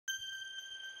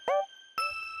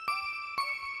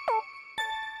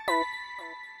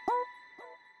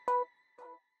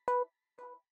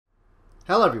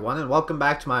Hello everyone and welcome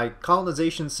back to my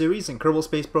Colonization series in Kerbal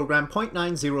Space Program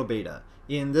 0.90 Beta.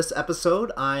 In this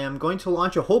episode I am going to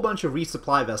launch a whole bunch of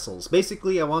resupply vessels.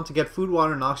 Basically I want to get food,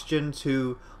 water, and oxygen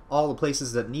to all the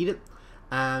places that need it,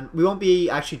 and we won't be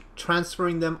actually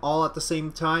transferring them all at the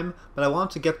same time, but I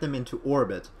want to get them into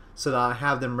orbit so that I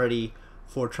have them ready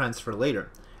for transfer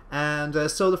later. And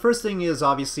so the first thing is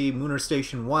obviously Lunar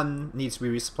Station 1 needs to be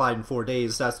resupplied in 4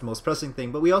 days. That's the most pressing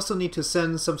thing, but we also need to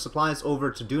send some supplies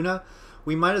over to Duna.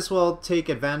 We might as well take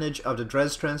advantage of the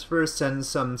Dres transfer, send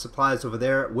some supplies over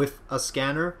there with a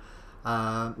scanner.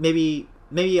 Maybe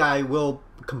I will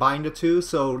combine the two,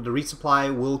 so the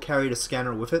resupply will carry the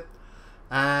scanner with it.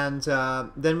 And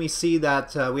then we see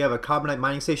that we have a Karbonite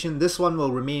mining station. This one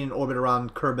will remain in orbit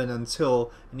around Kerbal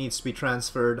until it needs to be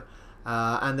transferred.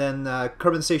 And then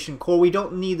Kerbal Station Core, we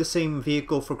don't need the same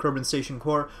vehicle for Kerbal Station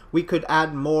Core. We could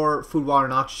add more food, water,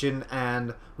 and oxygen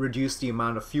and reduce the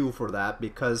amount of fuel for that,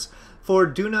 because for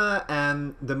Duna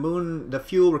and the Moon, the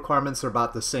fuel requirements are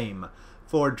about the same.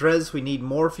 For Dres, we need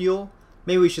more fuel.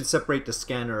 Maybe we should separate the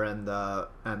scanner and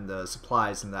the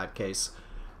supplies in that case.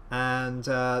 And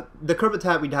the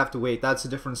Karbonite we'd have to wait. That's a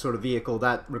different sort of vehicle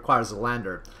that requires a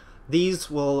lander.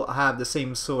 These will have the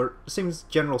same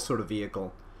general sort of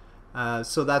vehicle.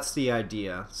 So that's the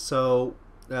idea. So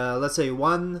let's say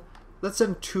let's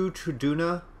send 2 to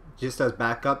Duna just as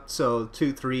backup. So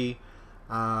 2, 3,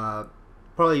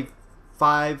 probably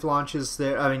 5 launches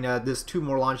there. I mean, there's 2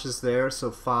 more launches there,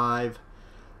 so 5,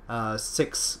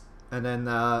 6, and then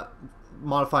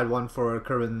modified one for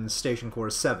Kerbal Station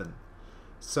Core 7.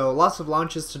 So lots of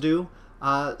launches to do.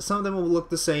 Some of them will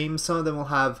look the same. Some of them will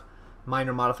have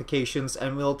minor modifications,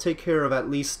 and we'll take care of at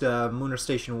least Lunar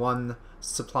Station 1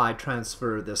 supply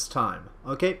transfer this time.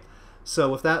 Okay,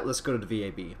 so with that, let's go to the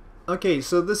VAB. Okay,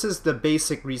 so this is the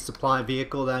basic resupply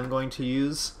vehicle that I'm going to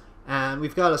use, and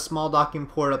we've got a small docking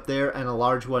port up there and a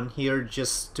large one here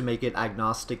just to make it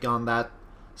agnostic on that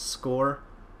score.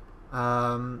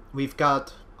 We've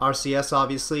got RCS,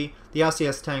 obviously. The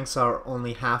RCS tanks are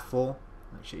only half full.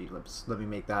 Actually, let me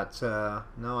make that,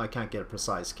 no, I can't get it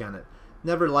precise, can it?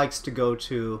 Never likes to go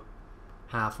to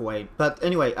halfway. But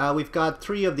anyway, we've got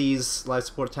 3 of these life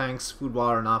support tanks, food,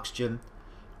 water, and oxygen.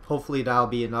 Hopefully that'll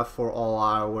be enough for all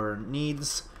our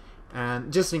needs.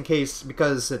 And just in case,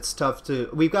 because it's tough to...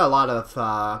 We've got a lot of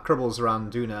Kerbals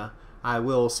around Duna. I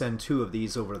will send 2 of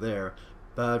these over there.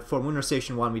 But for Lunar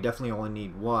Station 1, we definitely only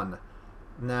need 1.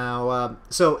 Now,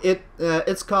 so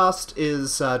its cost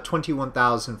is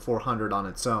 21,400 on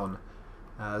its own.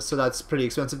 So that's pretty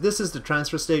expensive. This is the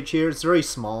transfer stage here. It's very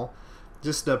small.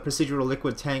 Just a procedural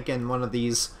liquid tank and one of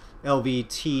these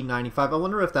LVT-95. I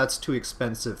wonder if that's too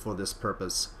expensive for this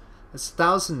purpose. It's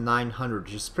 1,900,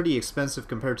 which is pretty expensive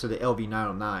compared to the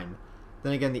LV-909.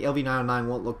 Then again, the LV-909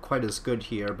 won't look quite as good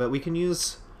here, but we can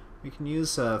use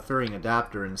a fairing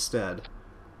adapter instead.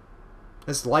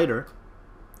 It's lighter.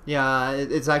 Yeah,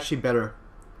 it's actually better.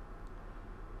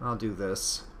 I'll do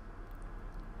this.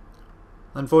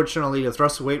 Unfortunately, the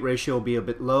thrust to weight ratio will be a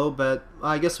bit low, but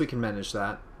I guess we can manage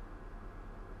that.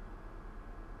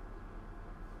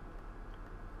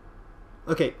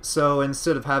 Okay, so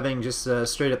instead of having just a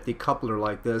straight up decoupler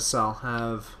like this, I'll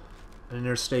have an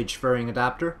interstage fairing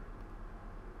adapter.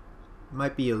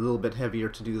 Might be a little bit heavier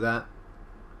to do that.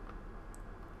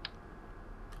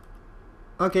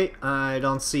 Okay, I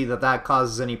don't see that that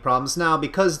causes any problems. Now,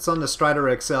 because it's on the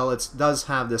Strider XL, it does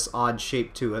have this odd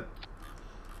shape to it.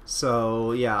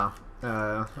 So, yeah,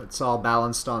 it's all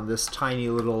balanced on this tiny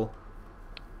little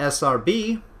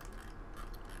SRB.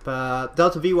 But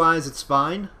Delta V-wise, it's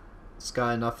fine. It's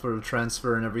got enough for a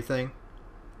transfer and everything.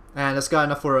 And it's got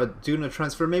enough for a Duna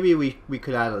transfer. Maybe we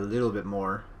could add a little bit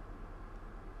more.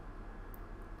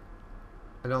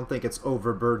 I don't think it's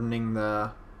overburdening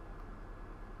the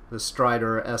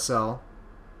Strider SL.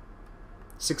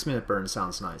 6-minute burn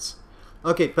sounds nice.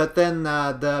 Okay, but then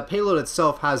the payload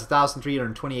itself has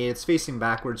 1,328. It's facing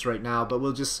backwards right now, but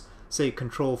we'll just say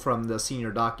control from the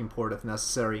senior docking port if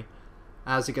necessary.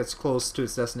 As it gets close to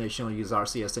its destination, we'll use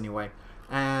RCS anyway.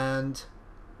 And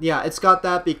yeah, it's got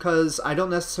that because I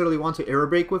don't necessarily want to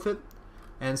aerobrake with it,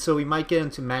 and so we might get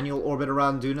into manual orbit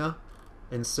around Duna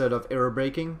instead of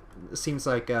aerobraking. It seems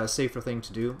like a safer thing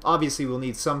to do. Obviously, we'll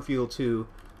need some fuel to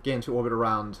get into orbit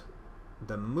around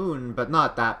the Moon, but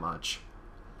not that much.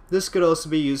 This could also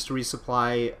be used to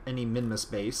resupply any Minmus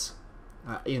base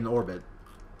in orbit,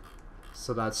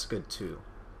 so that's good too.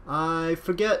 I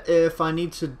forget if I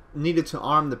needed to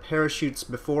arm the parachutes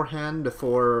beforehand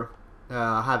before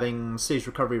having stage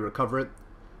recovery recover it.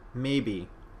 Maybe.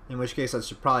 In which case I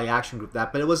should probably action group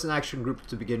that, but it was an action group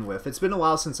to begin with. It's been a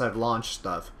while since I've launched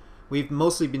stuff. We've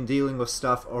mostly been dealing with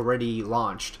stuff already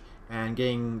launched, and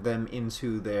getting them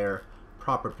into their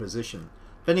proper position.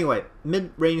 But anyway,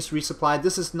 mid-range resupply.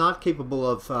 This is not capable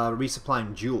of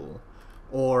resupplying Jewel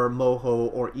or Moho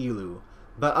or Elu.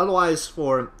 But otherwise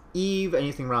for Eve,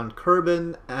 anything around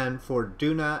Kerbal, and for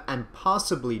Duna and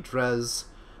possibly Dres,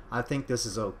 I think this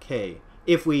is okay.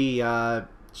 If we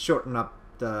shorten up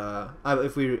the...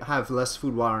 if we have less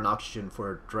food, water, and oxygen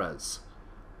for Dres.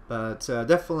 But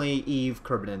definitely Eve,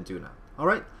 Kerbal, and Duna.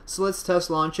 Alright, so let's test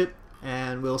launch it,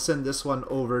 and we'll send this one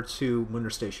over to Lunar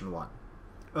Station 1.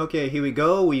 Okay, here we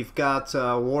go. We've got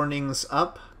warnings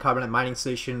up. Karbonite Mining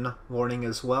Station warning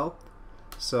as well.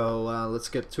 So let's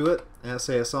get to it.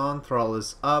 SAS on, throttle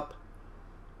is up.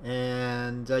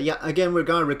 And yeah, again, we're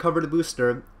going to recover the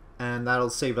booster, and that'll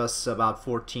save us about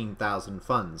 14,000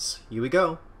 funds. Here we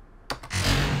go.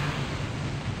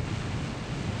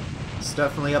 It's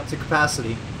definitely up to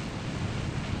capacity.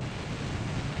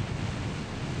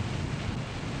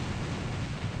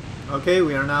 Okay,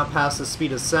 we are now past the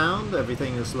speed of sound.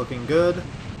 Everything is looking good.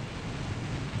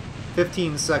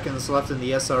 15 seconds left in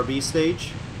the SRB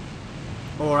stage.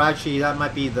 Or actually, that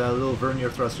might be the little vernier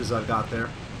thrusters I've got there.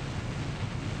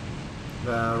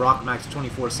 The Rockmax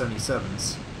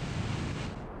 2477s.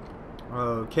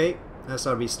 Okay,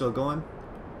 SRB still going.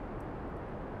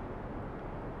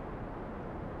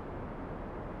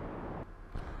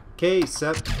 Okay,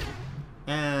 set.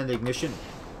 And ignition.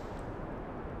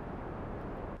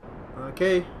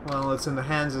 Okay, well, it's in the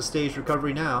hands of stage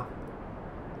recovery now.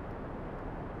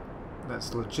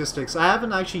 That's logistics. I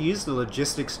haven't actually used the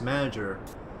logistics manager.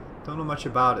 Don't know much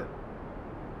about it.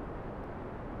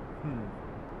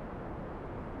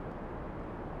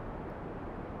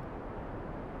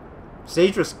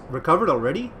 Stage recovered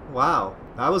already? Wow,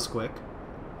 that was quick.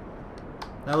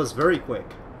 That was very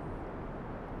quick.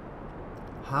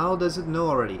 How does it know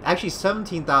already? Actually,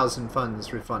 17,000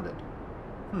 funds refunded.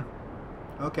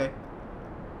 Okay.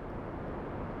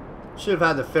 Should have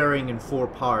had the fairing in 4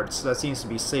 parts. That seems to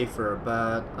be safer,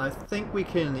 but I think we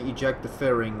can eject the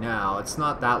fairing now. It's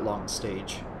not that long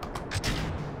stage.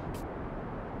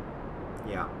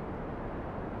 Yeah.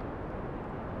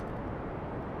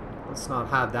 Let's not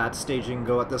have that staging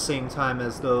go at the same time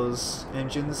as those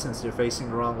engines since they're facing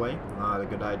the wrong way. Not a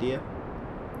good idea.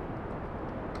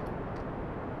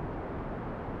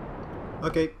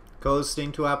 Okay,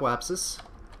 coasting to Apoapsis.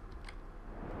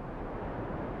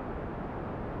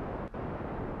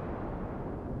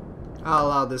 I'll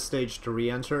allow this stage to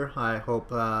re-enter. I hope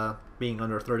being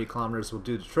under 30 kilometers will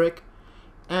do the trick.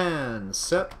 And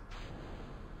set.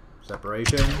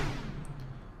 Separation.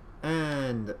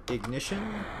 And ignition.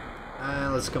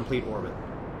 And let's complete orbit.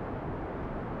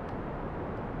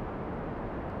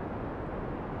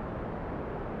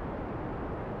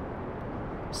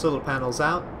 Solar panels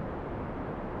out.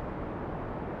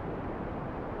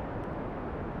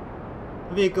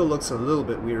 The vehicle looks a little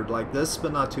bit weird like this,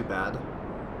 but not too bad.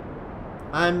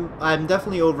 I'm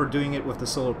definitely overdoing it with the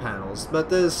solar panels, but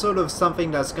there's sort of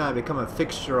something that's going to become a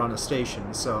fixture on a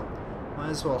station, so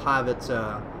might as well have it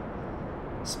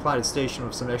supply the station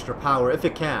with some extra power if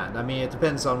it can. I mean, it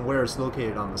depends on where it's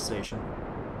located on the station.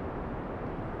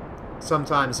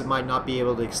 Sometimes it might not be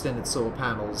able to extend its solar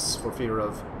panels for fear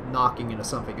of knocking into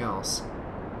something else.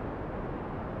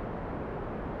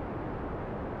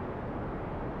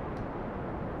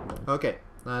 Okay,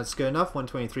 that's good enough.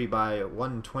 123 by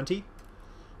 120.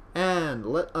 And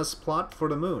let us plot for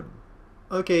the moon.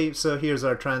 Okay, so here's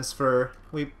our transfer.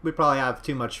 We probably have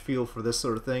too much fuel for this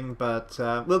sort of thing, but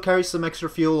we'll carry some extra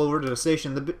fuel over to the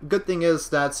station. The good thing is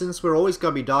that since we're always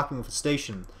going to be docking with the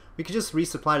station, we can just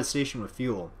resupply the station with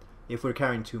fuel if we're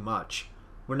carrying too much.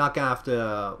 We're not going to have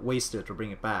to waste it or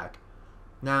bring it back.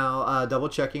 Now, double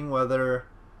checking whether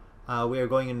we are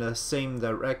going in the same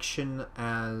direction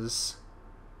as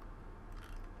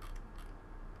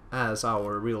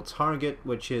our real target,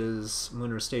 which is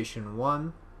Lunar Station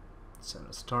 1. Set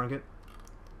as target.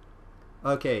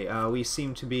 Okay, we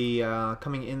seem to be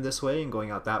coming in this way and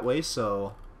going out that way,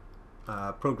 so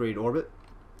prograde orbit.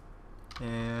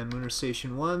 And Lunar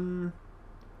Station 1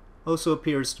 also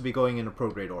appears to be going in a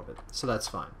prograde orbit, so that's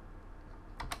fine.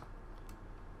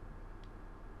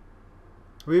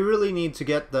 We really need to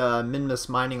get the Minmus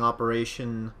mining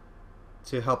operation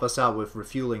to help us out with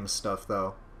refueling stuff,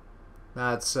 though.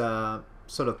 That's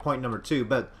sort of point number 2,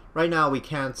 but right now we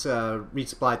can't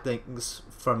resupply things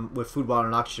with food, water,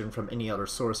 and oxygen from any other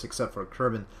source except for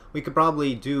Kerbal. We could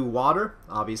probably do water,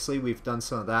 obviously, we've done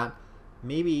some of that.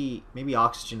 Maybe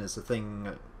oxygen is a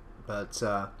thing, but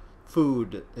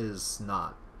food is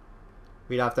not.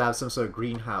 We'd have to have some sort of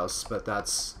greenhouse, but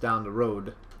that's down the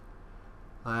road.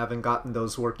 I haven't gotten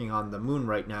those working on the moon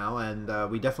right now,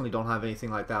 and we definitely don't have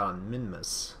anything like that on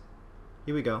Minmus.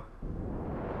 here we go.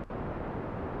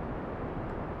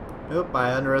 Nope,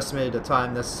 I underestimated the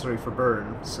time necessary for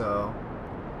burn, so...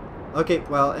 Okay,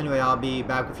 well, anyway, I'll be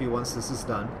back with you once this is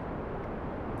done.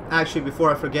 Actually,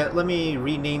 before I forget, let me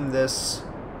rename this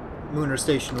Lunar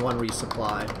Station 1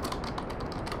 resupply.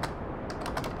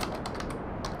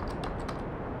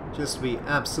 Just to be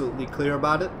absolutely clear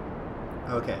about it.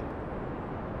 Okay.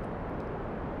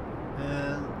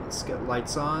 And let's get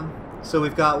lights on. So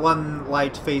we've got one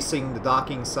light facing the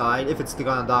docking side, if it's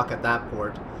gonna dock at that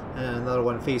port, and another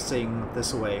one facing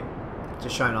this way to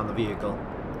shine on the vehicle.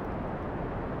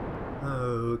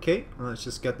 Okay, let's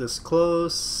just get this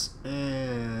close,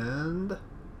 and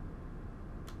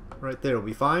right there will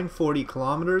be fine. 40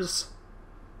 kilometers.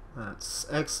 That's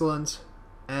excellent.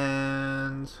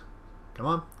 And come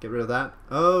on, get rid of that.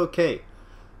 Okay.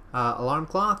 Alarm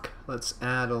clock. Let's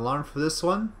add an alarm for this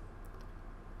one.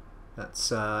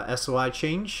 That's SOI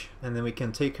change, and then we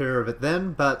can take care of it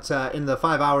then. But in the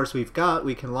 5 hours we've got,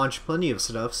 we can launch plenty of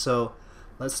stuff, so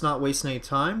let's not waste any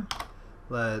time.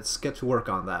 Let's get to work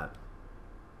on that.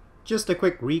 Just a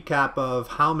quick recap of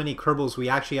how many Kerbals we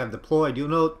actually have deployed. You'll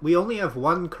note we only have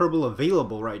one Kerbal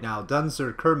available right now,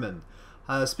 Dunzer Kerman.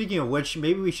 Speaking of which,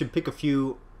 maybe we should pick a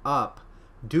few up.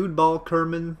 Dudeball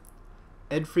Kerman,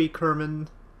 Edfrey Kerman,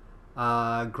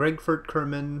 Gregfurt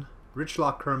Kerman,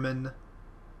 Richlock Kerman,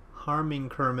 Harming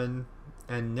Kerman,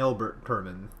 and Nilbert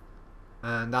Kerman.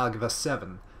 And that'll give us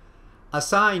 7.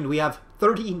 Assigned, we have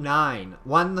 39.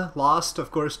 One lost, of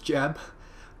course, Jeb.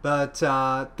 But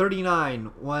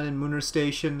 39. One in Lunar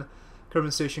Station,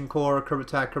 Kerbal Station Core,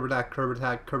 Kerbitat, Kerbitat,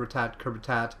 Kerbitat, Kerbitat,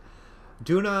 Kerbitat.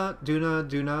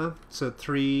 Duna. So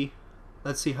 3.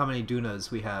 Let's see how many Dunas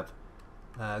we have.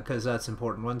 Because that's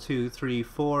important. 1, 2, 3,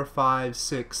 4, 5,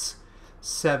 6,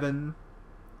 7.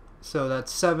 So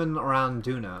that's 7 around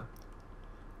Duna.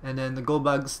 And then the gold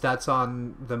bugs, that's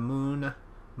on the moon.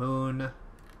 And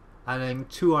then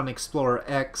 2 on Explorer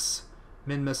X.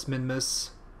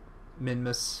 Minmus.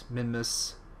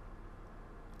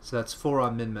 So that's 4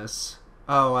 on Minmus.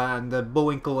 Oh, and the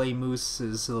Bullwinkle A Moose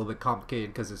is a little bit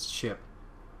complicated because it's ship.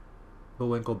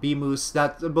 Bullwinkle B Moose.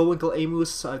 That the Bullwinkle A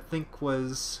Moose, I think,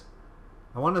 was...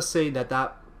 I want to say that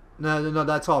no,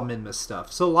 that's all Minmus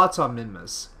stuff. So lots on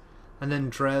Minmus. And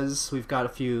then Dres, we've got a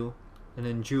few. And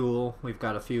then Jewel, we've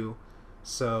got a few.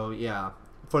 So yeah,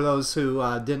 for those who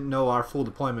didn't know our full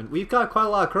deployment, we've got quite a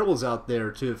lot of Kerbals out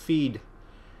there to feed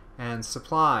and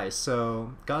supply.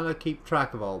 So gotta keep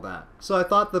track of all that. So I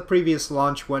thought the previous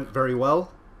launch went very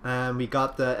well. And we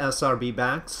got the SRB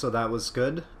back, so that was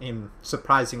good in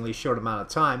surprisingly short amount of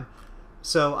time.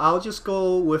 So I'll just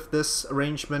go with this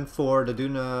arrangement for the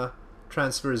Duna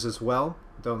transfers as well.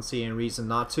 Don't see any reason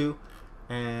not to.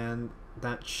 And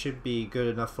that should be good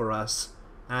enough for us.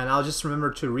 And I'll just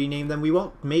remember to rename them. We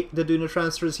won't make the Duna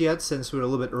transfers yet since we're a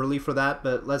little bit early for that,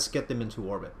 but let's get them into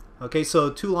orbit. Okay, so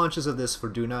 2 launches of this for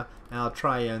Duna, and I'll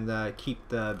try and keep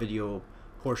the video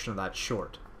portion of that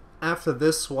short. After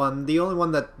this one, the only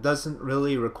one that doesn't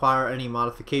really require any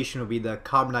modification will be the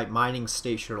Karbonite mining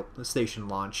station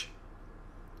launch.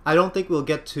 I don't think we'll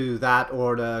get to that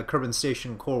or the Kerbal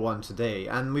Station Core one today,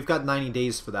 and we've got 90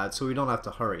 days for that, so we don't have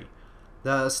to hurry.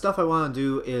 The stuff I want to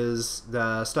do is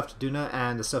the stuff to Duna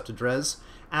and the stuff to Dres,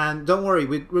 and don't worry,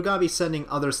 we're going to be sending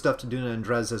other stuff to Duna and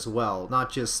Dres as well,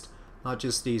 not just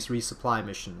these resupply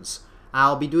missions.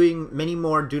 I'll be doing many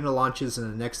more Duna launches in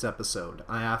the next episode.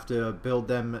 I have to build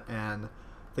them and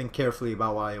think carefully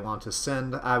about what I want to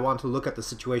send. I want to look at the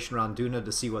situation around Duna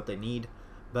to see what they need.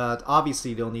 But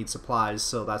obviously they'll need supplies,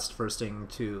 so that's the first thing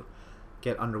to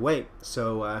get underway.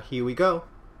 So here we go.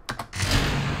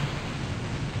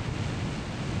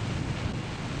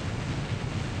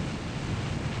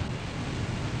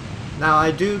 Now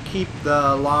I do keep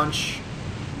the launch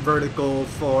vertical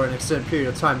for an extended period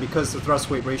of time because the thrust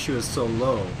weight ratio is so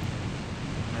low.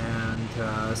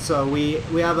 And so we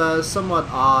have a somewhat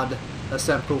odd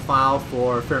ascent profile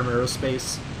for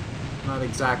FMRS. Not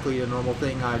exactly a normal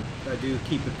thing. I do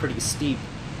keep it pretty steep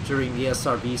during the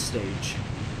SRB stage.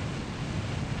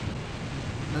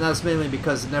 And that's mainly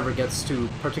because it never gets to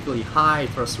particularly high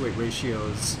thrust weight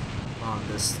ratios on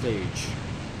this stage.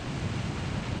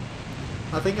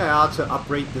 I think I ought to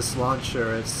uprate this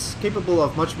launcher. It's capable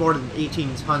of much more than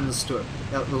 18 tons to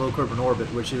low Kerbal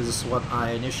orbit, which is what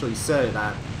I initially set it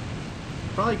at.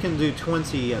 Probably can do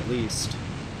 20 at least,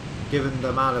 given the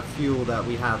amount of fuel that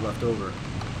we have left over.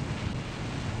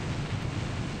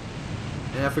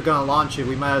 And if we're going to launch it,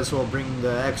 we might as well bring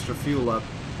the extra fuel up,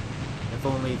 if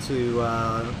only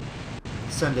to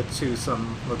send it to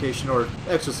some location, or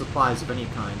extra supplies of any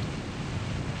kind,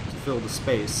 to fill the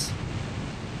space.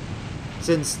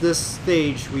 Since this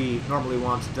stage we normally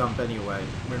want to dump anyway,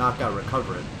 we're not gonna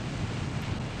recover it.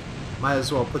 Might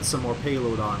as well put some more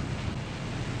payload on.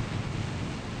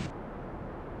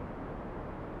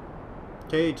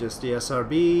 Okay, just the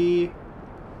SRB.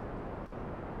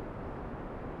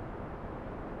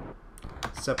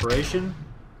 Separation.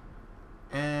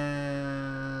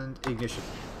 And ignition.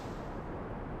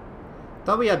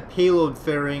 Thought we had payload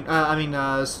fairing,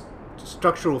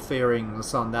 structural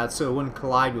fairings on that so it wouldn't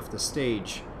collide with the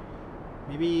stage.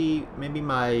 Maybe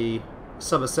my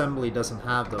subassembly doesn't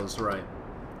have those right.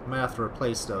 I might have to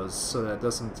replace those so that it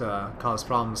doesn't cause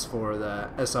problems for the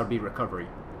SRB recovery.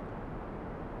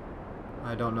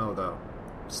 I don't know though.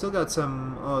 Still got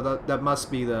some... oh, that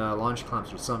must be the launch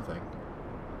clamps or something.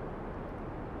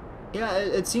 Yeah,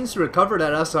 it seems to recover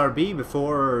that SRB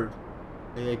before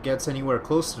it gets anywhere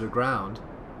close to the ground.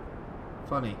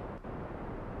 Funny.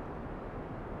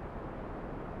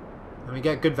 And we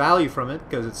get good value from it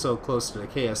because it's so close to the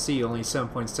KSC, only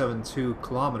 7.72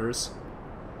 kilometers.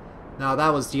 Now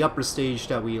that was the upper stage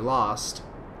that we lost.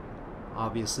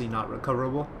 Obviously not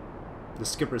recoverable. The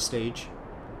skipper stage.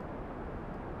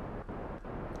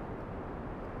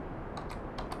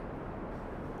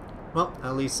 Well,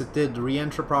 at least it did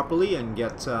re-enter properly and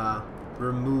get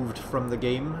removed from the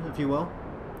game, if you will.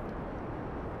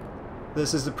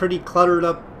 This is a pretty cluttered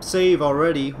up save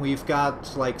already. We've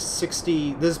got like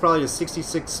 60... this is probably the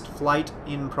 66th flight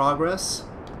in progress.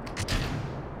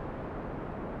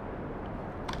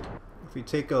 If we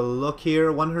take a look here,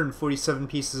 147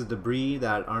 pieces of debris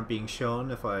that aren't being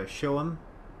shown if I show them.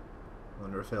 I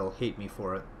wonder if they'll hate me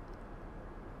for it.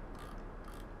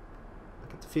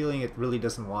 I get the feeling it really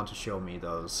doesn't want to show me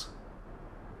those.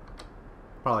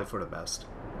 Probably for the best.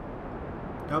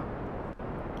 Nope.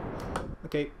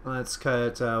 Okay, let's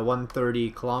cut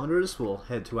 130 kilometers. We'll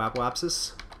head to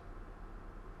Apoapsis.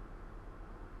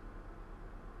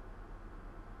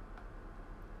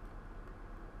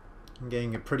 I'm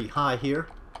getting it pretty high here,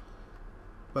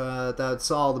 but that's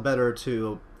all the better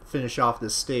to finish off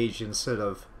this stage instead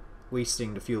of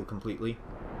wasting the fuel completely.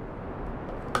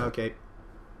 Okay,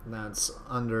 that's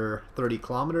under 30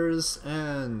 kilometers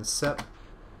and set.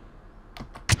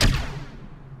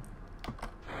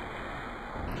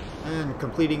 And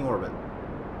completing orbit.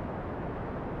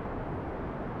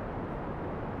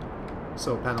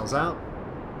 So panels out.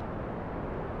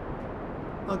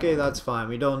 Okay, that's fine.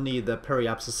 We don't need the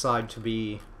periapsis side to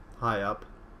be high up.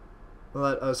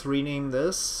 Let us rename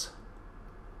this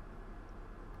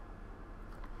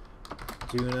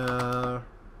Duna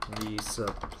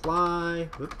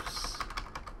resupply. Whoops.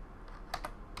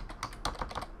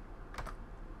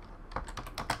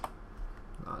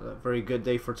 Not a very good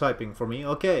day for typing for me.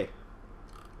 Okay.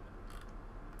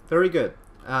 Very good.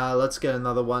 Let's get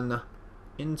another one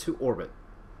into orbit.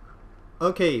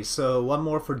 Okay, so one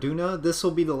more for Duna. This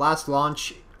will be the last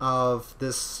launch of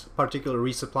this particular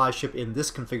resupply ship in this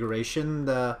configuration.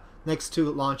 The next two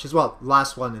launches, well,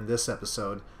 last one in this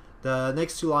episode. The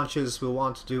next two launches we'll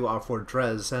want to do are for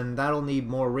Dres, and that'll need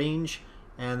more range,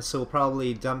 and so we'll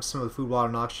probably dump some of the food, water,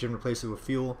 and oxygen, replace it with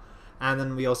fuel, and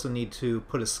then we also need to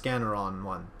put a scanner on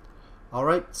one.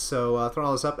 Alright, so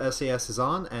throttle is up, SAS is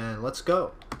on, and let's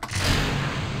go.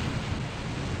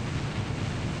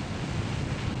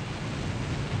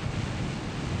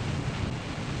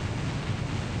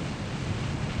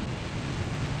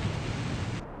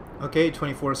 Okay,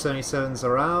 2477s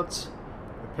are out.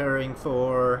 Preparing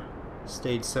for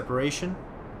stage separation.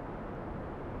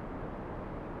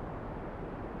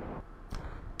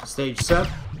 Stage set.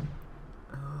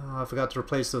 I forgot to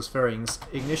replace those fairings.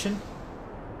 Ignition.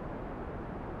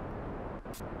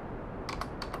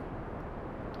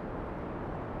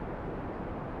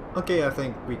 Okay, I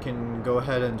think we can go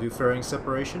ahead and do fairing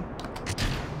separation.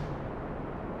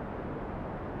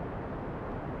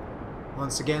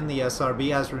 Once again, the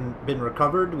SRB has been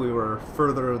recovered. We were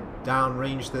further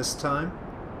downrange this time,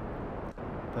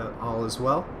 but all is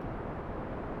well.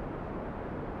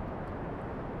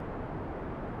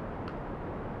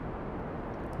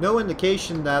 No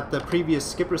indication that the previous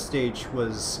skipper stage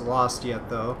was lost yet,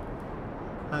 though.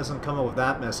 Hasn't come up with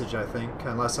that message, I think,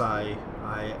 unless I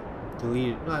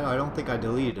deleted. No, I don't think I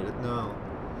deleted it. No,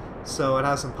 so it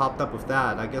hasn't popped up with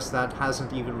that. I guess that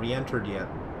hasn't even re-entered yet.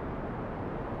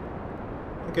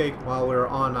 Okay, while we're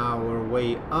on our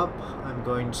way up, I'm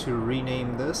going to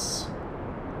rename this,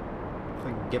 if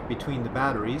I can get between the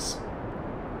batteries.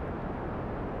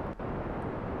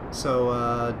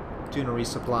 So, Duna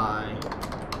resupply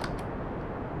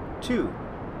 2.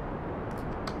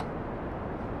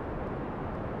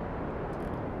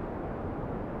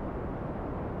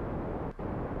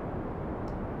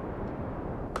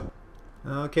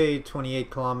 Okay, 28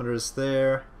 kilometers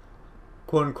there.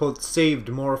 Quote unquote saved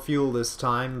more fuel this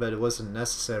time, but it wasn't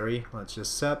necessary. Let's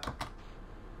just sep.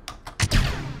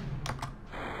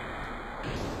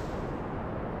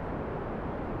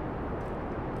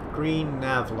 Green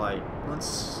nav light. Let's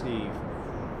see.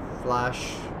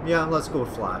 Flash. Yeah, let's go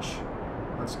with flash.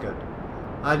 That's good.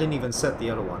 I didn't even set the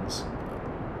other ones.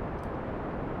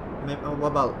 Maybe, what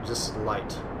about just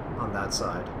light on that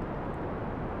side?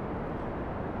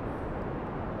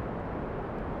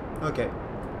 Okay.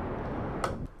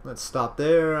 Let's stop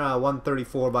there.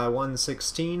 134 by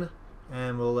 116.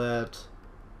 And we'll let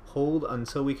hold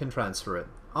until we can transfer it.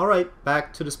 Alright,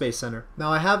 back to the Space Center.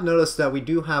 Now I have noticed that we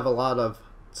do have a lot of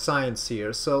science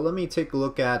here, so let me take a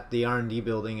look at the R&D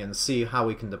building and see how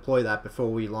we can deploy that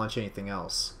before we launch anything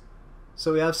else.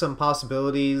 So we have some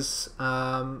possibilities.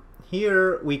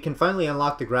 Here we can finally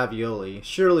unlock the Gravioli.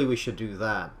 Surely we should do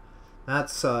that.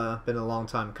 That's been a long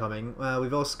time coming.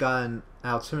 We've also got an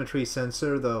altimetry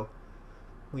sensor, though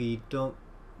we don't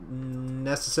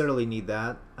necessarily need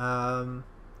that.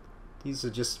 These are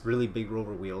just really big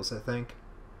rover wheels, I think.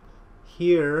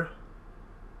 Here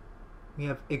we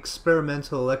have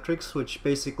experimental electrics, which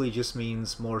basically just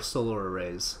means more solar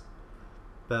arrays.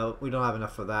 But we don't have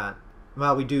enough for that.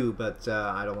 Well, we do, but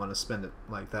I don't want to spend it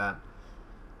like that.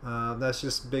 That's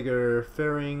just bigger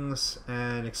fairings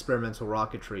and experimental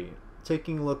rocketry.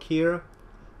 Taking a look here,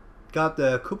 got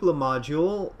the cupola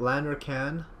module, lander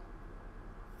can.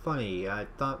 Funny, I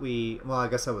thought well, I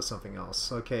guess that was something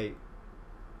else. Okay,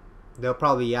 they'll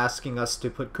probably be asking us to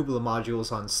put cupola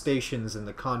modules on stations in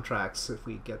the contracts if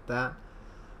we get that.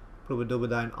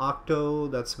 Probodobodyne Octo,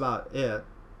 that's about it.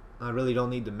 I really don't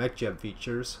need the MechJeb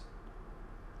features.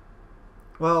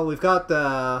 Well, we've got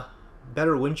the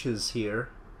better winches here,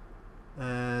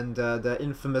 and the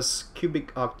infamous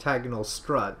cubic octagonal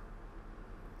strut.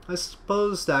 I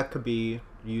suppose that could be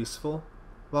useful.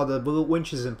 Well, the blue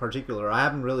winches in particular. I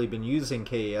haven't really been using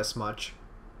KAS much.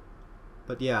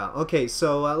 But yeah, okay,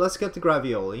 so let's get the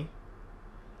Gravioli.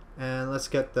 And let's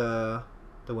get the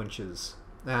winches.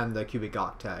 And the cubic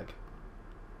octag.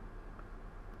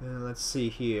 And let's see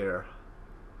here.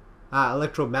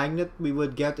 Electromagnet we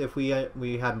would get if we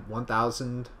had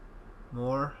 1,000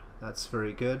 more. That's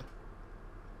very good.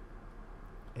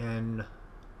 And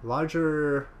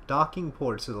larger docking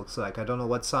ports, it looks like. I don't know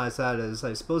what size that is.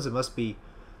 I suppose it must be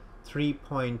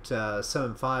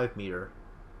 3.75 meter.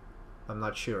 I'm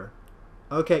not sure.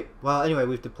 Okay, well anyway,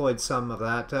 we've deployed some of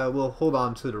that. We'll hold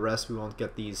on to the rest. We won't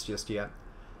get these just yet.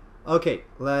 Okay,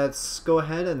 let's go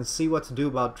ahead and see what to do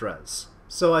about Dres.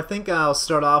 So I think I'll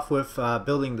start off with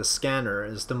building the scanner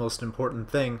is the most important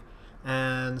thing.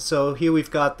 And so here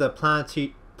we've got the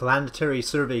planetary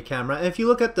survey camera. And if you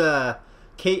look at the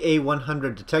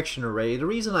KA100 detection array, the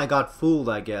reason I got fooled,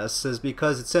 I guess, is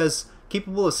because it says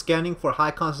capable of scanning for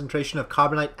high concentration of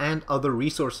carbonite and other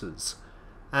resources.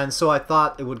 And so I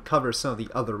thought it would cover some of the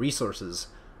other resources.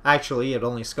 Actually, it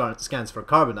only scans for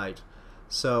carbonite.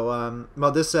 So,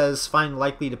 well, this says find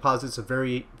likely deposits of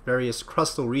various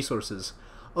crustal resources.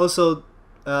 Also,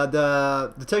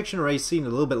 the detection array seemed a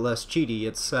little bit less cheaty.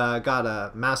 It's got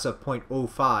a mass of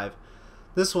 0.05.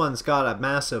 This one's got a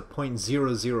mass of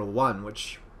 0.001,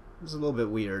 which is a little bit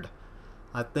weird.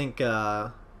 I think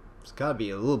it's got to be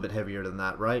a little bit heavier than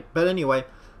that, right? But anyway,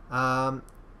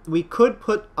 we could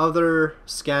put other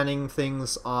scanning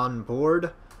things on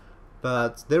board,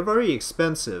 but they're very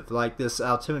expensive. Like this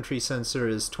altimetry sensor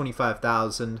is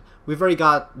 25,000. We've already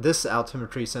got this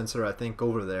altimetry sensor, I think,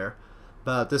 over there,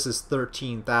 but this is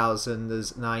 13,000.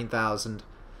 This is 9,000.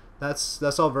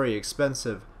 That's all very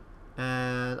expensive,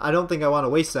 and I don't think I want to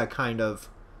waste that kind of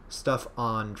stuff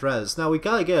on Dres. Now we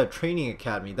gotta get a training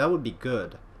academy. That would be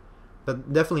good,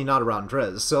 but definitely not around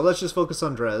Dres. So let's just focus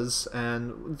on Dres,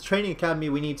 and the training academy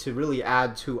we need to really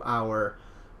add to our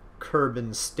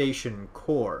Kerbal station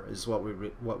core is what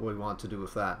we want to do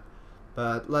with that.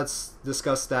 But let's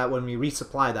discuss that when we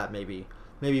resupply that. Maybe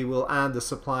we'll add the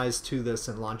supplies to this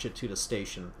and launch it to the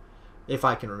station, if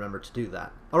I can remember to do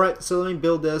that. Alright, so let me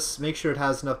build this, make sure it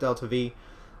has enough delta V.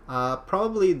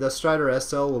 Probably the Strider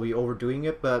SL will be overdoing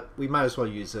it, but we might as well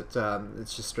use it.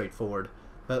 It's just straightforward.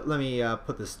 But let me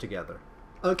put this together.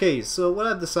 Okay, so what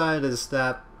I've decided is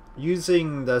that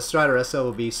using the Strider SL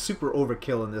will be super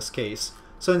overkill in this case.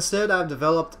 So instead I've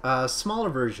developed a smaller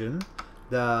version,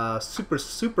 the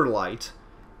super light,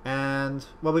 and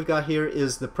what we've got here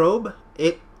is the probe.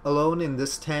 It alone in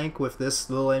this tank with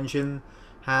this little engine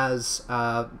has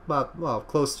well,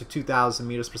 close to 2,000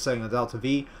 meters per second of delta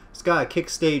V. It's got a kick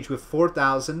stage with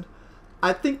 4,000.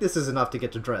 I think this is enough to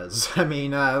get to Dres. I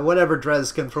mean, whatever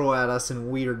Dres can throw at us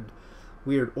in weird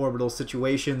weird orbital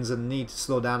situations and need to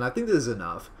slow down. I think this is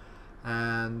enough.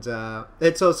 And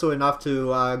it's also enough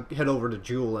to head over to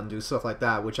Joule and do stuff like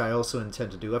that, which I also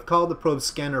intend to do. I've called the probe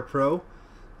Scanner Pro,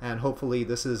 and hopefully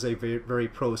this is a very, very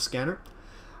pro scanner.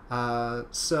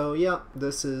 So yeah,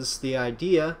 this is the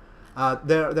idea.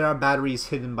 There are batteries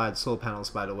hidden by the solar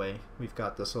panels, by the way. We've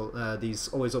got these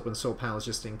always open solar panels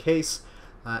just in case.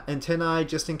 Antennae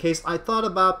just in case. I thought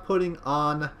about putting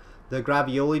on the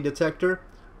Gravioli detector,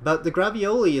 but the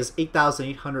Gravioli is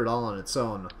 8,800 all on its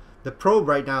own. The probe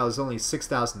right now is only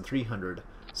 6,300.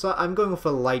 So I'm going with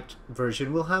a light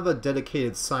version. We'll have a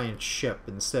dedicated science ship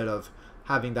instead of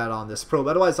having that on this probe.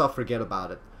 Otherwise I'll forget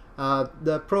about it.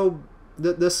 The probe,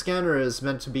 the scanner is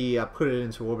meant to be put it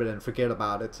into orbit and forget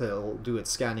about it till do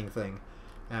its scanning thing,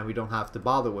 and we don't have to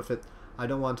bother with it. I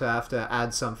don't want to have to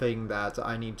add something that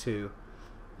I need to,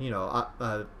 you know,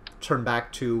 turn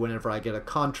back to whenever I get a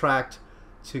contract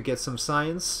to get some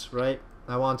science, right?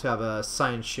 I want to have a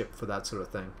science ship for that sort of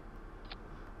thing.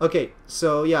 Okay,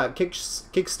 so yeah, kick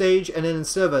stage, and then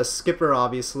instead of a skipper,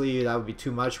 obviously that would be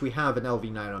too much, we have an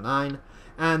LV-909,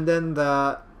 and then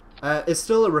it's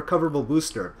still a recoverable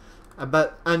booster.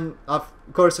 And of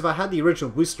course, if I had the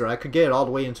original booster, I could get it all the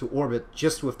way into orbit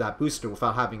just with that booster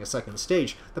without having a second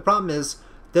stage. The problem is,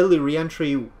 deadly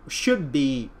reentry should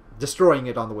be destroying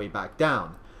it on the way back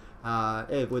down.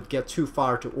 It would get too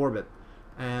far to orbit.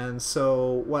 And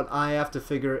so what I have to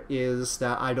figure is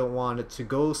that I don't want it to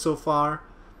go so far.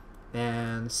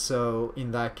 And so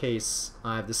in that case,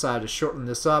 I've decided to shorten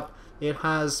this up. It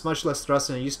has much less thrust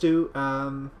than it used to.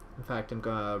 In fact, I'm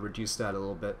going to reduce that a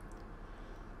little bit.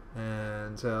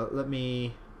 And let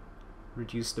me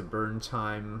reduce the burn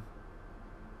time.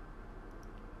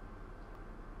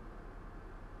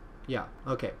 Yeah,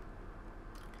 okay.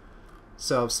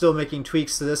 So I'm still making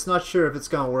tweaks to this. Not sure if it's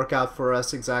going to work out for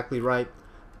us exactly right.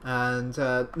 And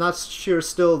not sure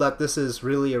still that this is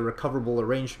really a recoverable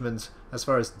arrangement as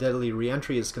far as deadly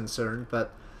reentry is concerned,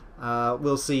 but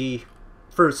we'll see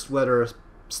first whether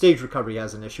stage recovery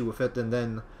has an issue with it, and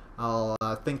then I'll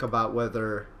think about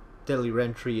whether deadly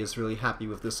reentry is really happy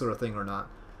with this sort of thing or not.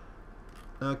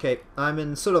 Okay, I'm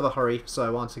in sort of a hurry, so I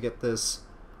want to get this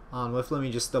on with. Let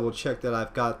me just double check that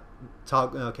I've got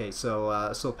okay,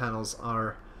 so solar panels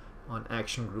are on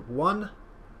action group 1.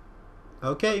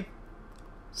 Okay.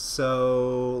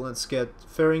 So let's get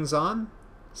Fairings on,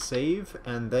 save,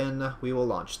 and then we will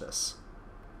launch this.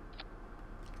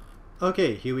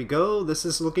 Okay, here we go. This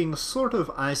is looking sort of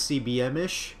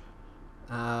ICBM-ish.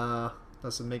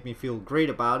 Doesn't make me feel great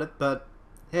about it, but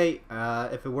hey,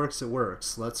 if it works, it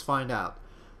works. Let's find out.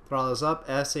 Throttle is up,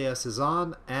 SAS is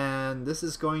on, and this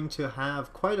is going to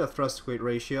have quite a thrust-to-weight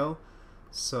ratio.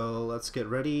 So let's get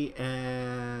ready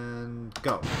and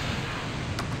go.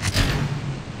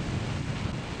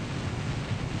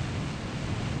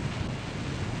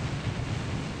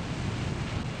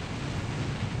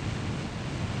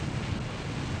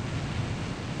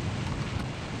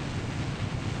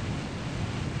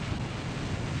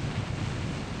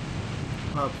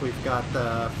 Up, we've got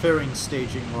the fairing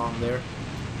staging wrong there.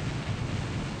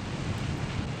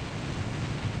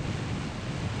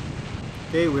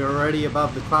 Okay, we're already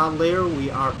above the cloud layer.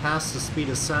 We are past the speed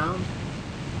of sound.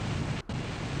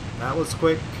 That was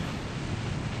quick.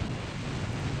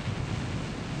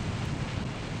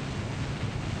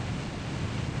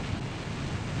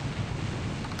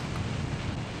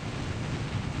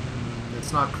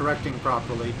 It's not correcting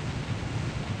properly.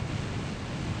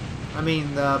 I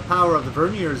mean, the power of the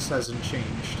verniers hasn't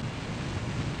changed.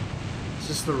 It's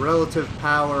just the relative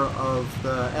power of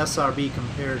the SRB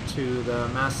compared to the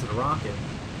mass of the rocket.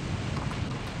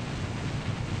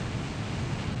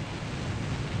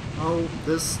 Oh,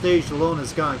 this stage alone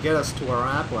is going to get us to our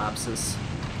apoapsis.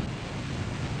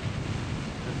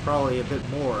 And probably a bit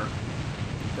more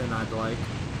than I'd like.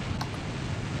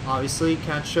 Obviously,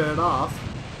 can't shut it off,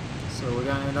 so we're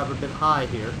going to end up a bit high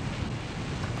here.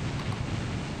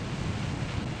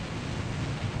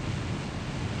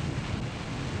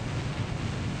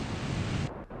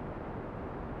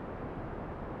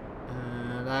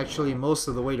 Actually most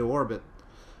of the way to orbit.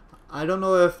 I don't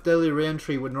know if deadly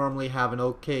reentry would normally have an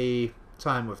okay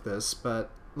time with this,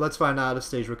 but let's find out if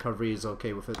stage recovery is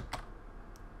okay with it.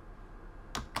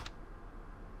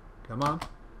 Come on.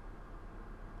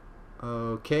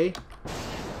 Okay.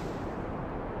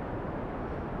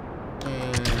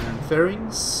 And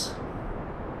fairings.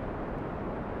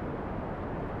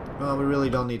 Well, we really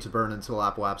don't need to burn until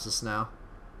apoapsis now.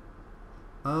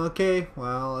 Okay,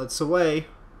 well, it's away.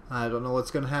 I don't know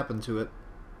what's going to happen to it.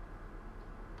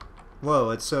 Whoa,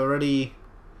 it's already...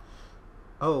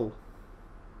 Oh.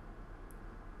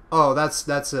 Oh, that's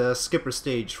a skipper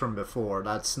stage from before.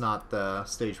 That's not the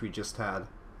stage we just had.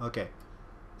 Okay.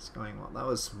 It's going well. That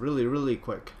was really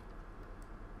quick.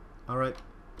 Alright.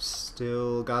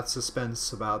 Still got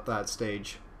suspense about that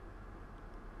stage.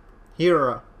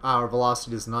 Here, our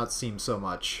velocity does not seem so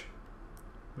much.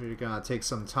 We're gonna take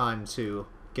some time to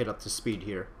get up to speed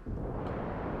here.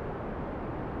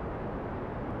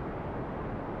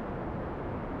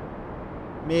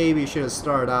 Maybe should have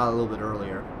started out a little bit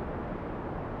earlier.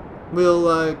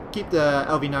 We'll keep the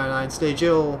LV-99 stage.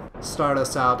 It'll start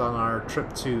us out on our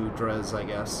trip to Dres, I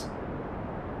guess.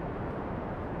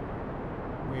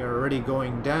 We are already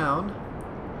going down.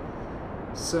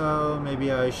 So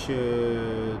maybe I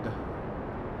should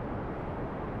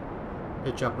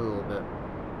pitch up a little bit.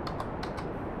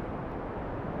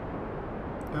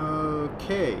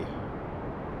 Okay.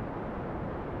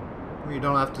 We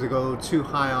don't have to go too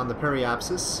high on the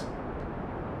periapsis.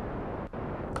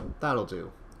 That'll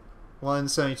do.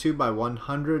 172 by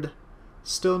 100.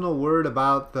 Still no word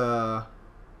about the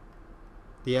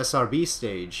SRB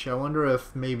stage. I wonder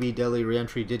if maybe Delhi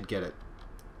Reentry did get it.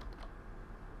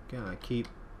 Gonna keep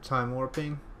time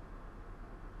warping.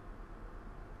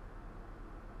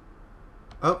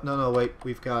 Oh, no, wait.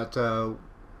 We've got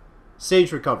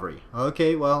stage recovery.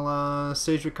 Okay, well, the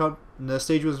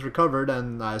stage was recovered,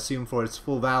 and I assume for its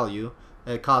full value.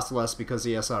 It cost less because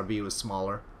the SRB was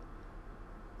smaller.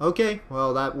 Okay,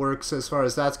 well, that works as far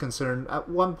as that's concerned. At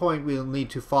one point, we'll need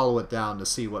to follow it down to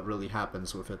see what really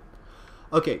happens with it.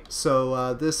 Okay,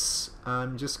 so this,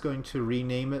 I'm just going to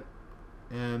rename it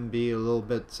and be a little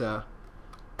bit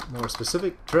more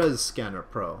specific. Dres Scanner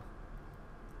Pro.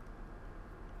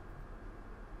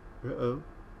 Uh-oh.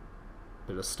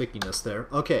 Bit of stickiness there.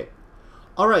 Okay.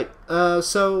 Alright,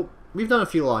 so we've done a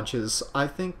few launches. I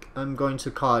think I'm going to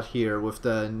call it here with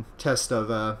the test of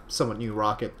a somewhat new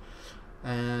rocket.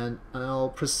 And I'll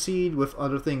proceed with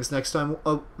other things next time.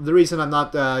 The reason I'm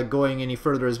not going any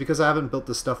further is because I haven't built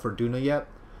the stuff for Duna yet.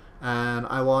 And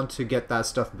I want to get that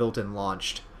stuff built and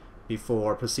launched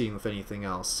before proceeding with anything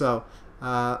else. So,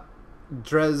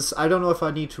 Dres, I don't know if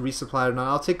I need to resupply or not.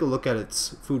 I'll take a look at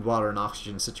its food, water, and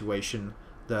oxygen situation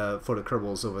for the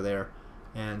Kerbals over there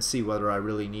and see whether I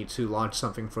really need to launch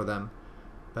something for them.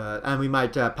 And we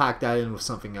might pack that in with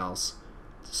something else.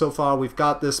 So far, we've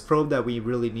got this probe that we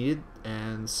really needed,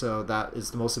 and so that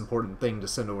is the most important thing to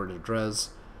send over to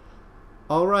Dres.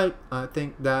 Alright, I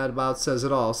think that about says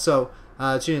it all. So,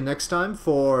 tune in next time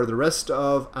for the rest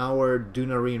of our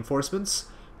Duna reinforcements.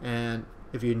 And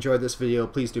if you enjoyed this video,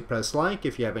 please do press like.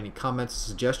 If you have any comments or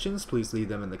suggestions, please leave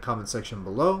them in the comment section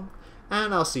below.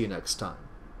 And I'll see you next time.